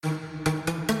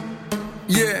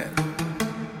Yeah.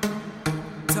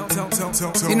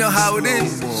 You know how it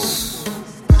is.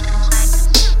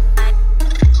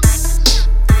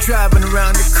 Driving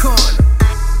around the corner,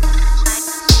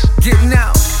 getting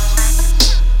out,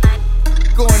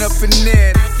 going up in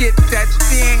there to get that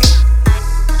thing.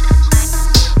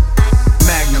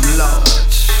 Magnum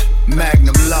large,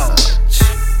 Magnum large,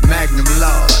 Magnum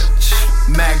large,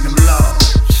 Magnum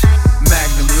large,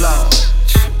 Magnum large,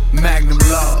 Magnum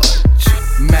large,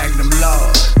 Magnum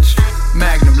large,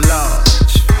 Magnum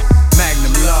large,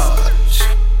 Magnum large,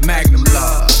 Magnum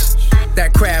large.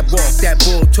 That crab walk, that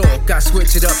bull talk, I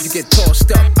switch it up, you get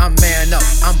tossed up. I'm man up,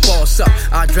 I'm boss up.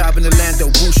 I drive in Orlando,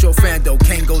 Busho Fando,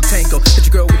 Kango Tango. Hit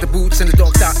your girl with the boots and the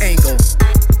dogged out angle.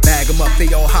 Bag them up,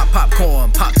 they all hot popcorn.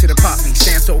 Pop to the poppy,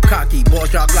 stand so cocky. Balls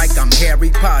drop like I'm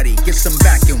Harry Potty. Get some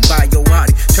vacuum, buy your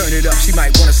hottie. Turn it up, she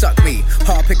might wanna suck me.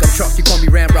 Hard pickup truck, you call me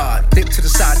Ramrod. Dip to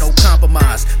the side, no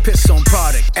compromise. Piss on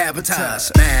product, advertise.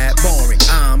 Mad boring,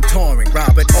 I'm touring.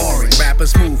 Robert Ory,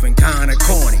 rappers moving, kinda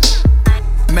corny.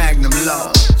 Magnum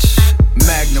large,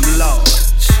 Magnum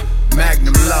large,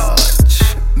 Magnum large,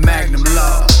 Magnum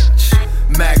large,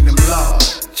 Magnum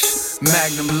large,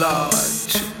 Magnum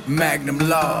large, Magnum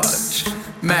large,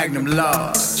 Magnum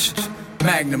large,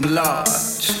 Magnum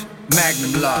large,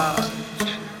 Magnum large,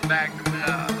 Magnum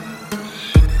large.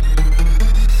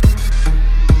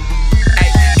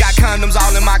 Condoms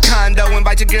all in my condo,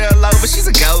 invite your girl over, she's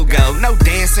a go-go. No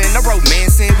dancing, no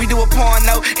romancing, we do a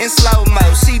porno in slow-mo.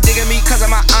 She digging me cause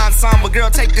of my ensemble. Girl,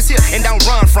 take this here and don't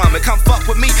run from it. Come fuck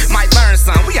with me, might learn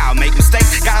some. We all make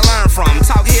mistakes, gotta learn from them.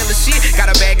 Talk hella shit,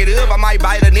 gotta bag it up. I might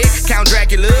bite a neck, Count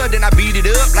Dracula, then I beat it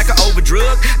up like an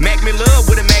overdrug. Mac me love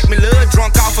with a Mac me love,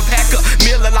 drunk off a pack up.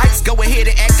 Miller Lights, go ahead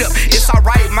and act up. It's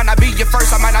alright, might not be your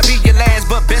first, I might not be your last,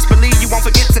 but best believe you won't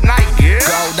forget tonight, yeah.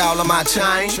 Gold all on my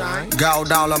chain,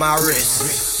 gold all on my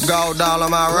wrist, gold all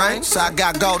on my rings. I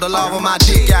got gold all over my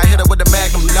dick. I hit her with the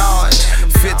Magnum large,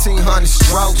 1500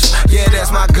 strokes. Yeah,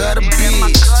 that's my gutter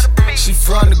bitch. She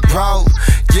from the Grove.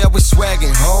 Yeah, we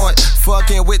swaggin' hard,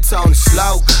 fucking with Tony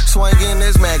Slow. Swinging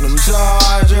this Magnum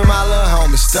charge in my little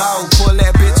homie stove. Pull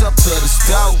that bitch up to the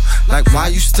stove. Like,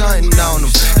 why you stuntin' on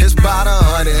them? It's about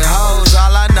 100 hoes.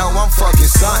 All I know, I'm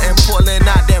fucking something. Pulling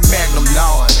out that Magnum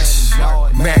large,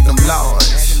 Magnum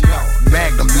large,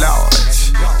 Magnum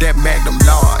large. That Magnum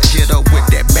large, hit her with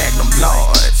that Magnum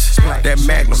large. That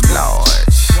Magnum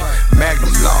large,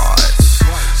 Magnum large,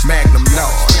 Magnum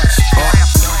large.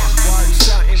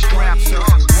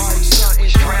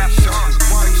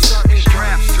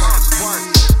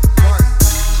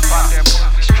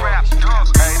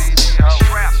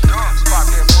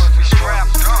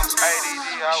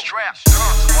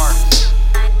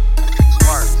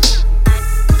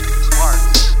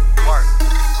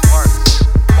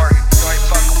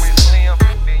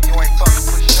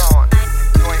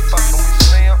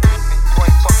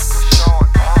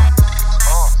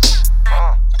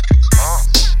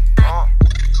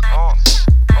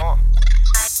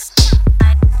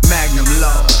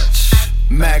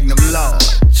 Magnum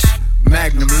large,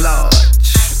 Magnum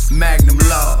large, Magnum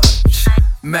large,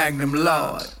 Magnum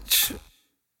large.